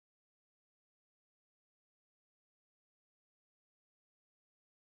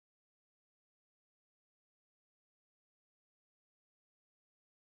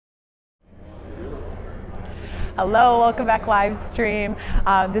Hello, welcome back live stream.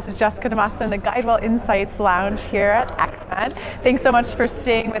 This is Jessica DeMassa in the GuideWell Insights Lounge here at XMed. Thanks so much for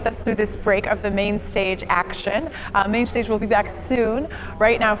staying with us through this break of the main stage action. Main stage will be back soon.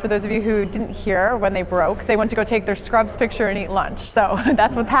 Right now, for those of you who didn't hear when they broke, they went to go take their scrubs picture and eat lunch. So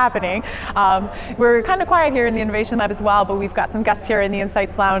that's what's happening. We're kind of quiet here in the Innovation Lab as well, but we've got some guests here in the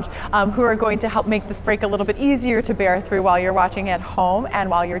Insights Lounge who are going to help make this break a little bit easier to bear through while you're watching at home and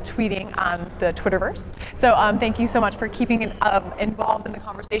while you're tweeting on the Twitterverse. So thank you so much for keeping involved in the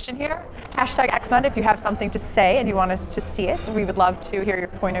conversation here. Hashtag XMed if you have something to say and you want us to see it. We would love to hear your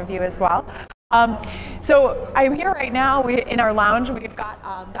point of view as well. So I'm here right now in our lounge. We've got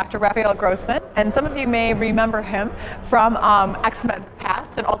Dr. Rafael Grossmann, and some of you may remember him from XMed's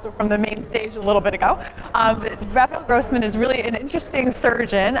past and also from the main stage a little bit ago. Rafael Grossmann is really an interesting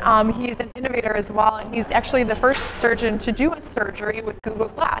surgeon. He's an innovator as well, and he's actually the first surgeon to do a surgery with Google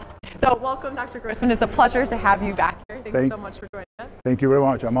Glass. So welcome, Dr. Grossmann. It's a pleasure to have you back here. Thank you so much for joining us. Thank you very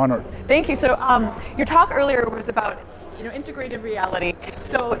much. I'm honored. Thank you. So your talk earlier was about integrated reality.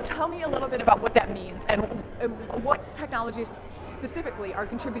 So tell me a little bit about what that means and what technologies specifically are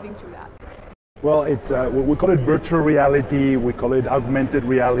contributing to that. Well, it's we call it virtual reality, we call it augmented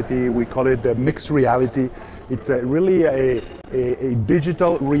reality, we call it mixed reality. It's really a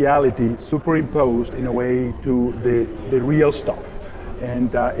digital reality superimposed in a way to the real stuff.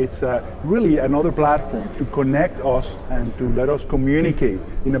 And it's really another platform to connect us and to let us communicate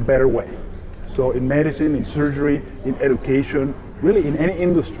in a better way. So in medicine, in surgery, in education, really in any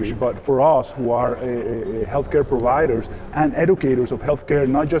industry, but for us who are healthcare providers and educators of healthcare,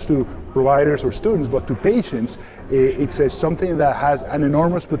 not just to providers or students, but to patients, it's something that has an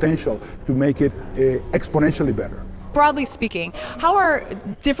enormous potential to make it exponentially better. Broadly speaking, how are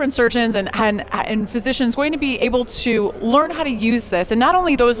different surgeons and physicians going to be able to learn how to use this? And not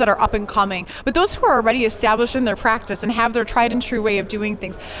only those that are up and coming, but those who are already established in their practice and have their tried and true way of doing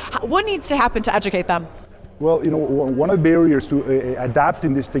things. What needs to happen to educate them? Well, one of the barriers to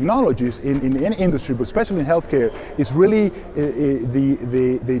adapting these technologies in any industry, but especially in healthcare, is really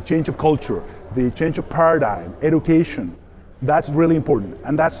the change of culture, the change of paradigm, education. That's really important,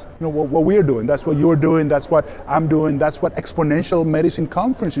 and that's what we're doing. That's what you're doing. That's what I'm doing. That's what Exponential Medicine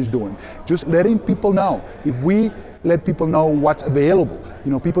Conference is doing. Just letting people know. If we let people know what's available,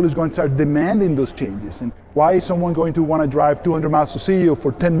 people is going to start demanding those changes. And why is someone going to want to drive 200 miles to see you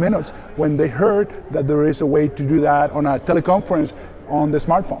for 10 minutes when they heard that there is a way to do that on a teleconference on the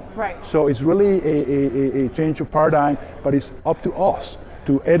smartphone? Right. So it's really a change of paradigm, but it's up to us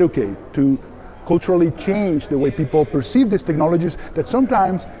to educate, to culturally change the way people perceive these technologies that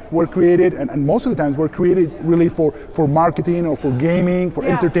sometimes were created, and most of the times were created really for marketing or for gaming, for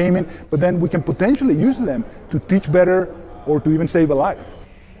entertainment, but then we can potentially use them to teach better or to even save a life.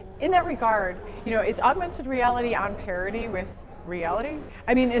 In that regard, is augmented reality on parity with reality?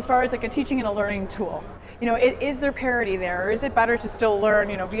 I mean, as far as like a teaching and a learning tool, is there parity there, or is it better to still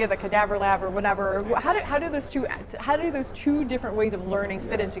learn, via the cadaver lab or whatever? How do those two different ways of learning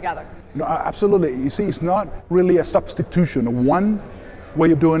fit in together? No, absolutely. You see, it's not really a substitution of one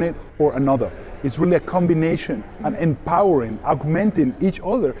way of doing it for another. It's really a combination and empowering, augmenting each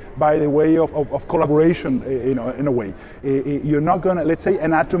other by the way of collaboration, in a way. You're not gonna, let's say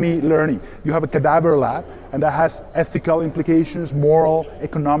anatomy learning, you have a cadaver lab and that has ethical implications, moral,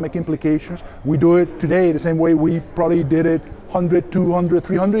 economic implications. We do it today the same way we probably did it 100, 200,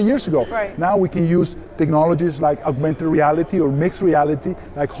 300 years ago. Right. Now we can use technologies like augmented reality or mixed reality,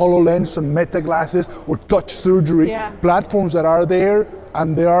 like HoloLens and meta glasses or touch surgery, platforms that are there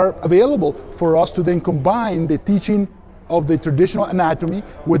and they are available for us to then combine the teaching of the traditional anatomy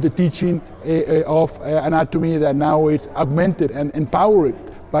with the teaching of anatomy that now it's augmented and empowered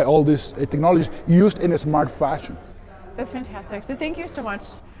by all these technologies used in a smart fashion. That's fantastic. So thank you so much,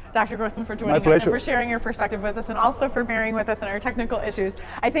 Dr. Grossmann, for joining us and for sharing your perspective with us, and also for bearing with us on our technical issues.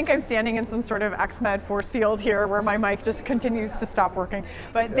 I think I'm standing in some sort of XMed force field here where my mic just continues to stop working.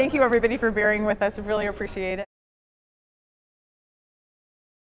 But thank you everybody for bearing with us. I really appreciate it.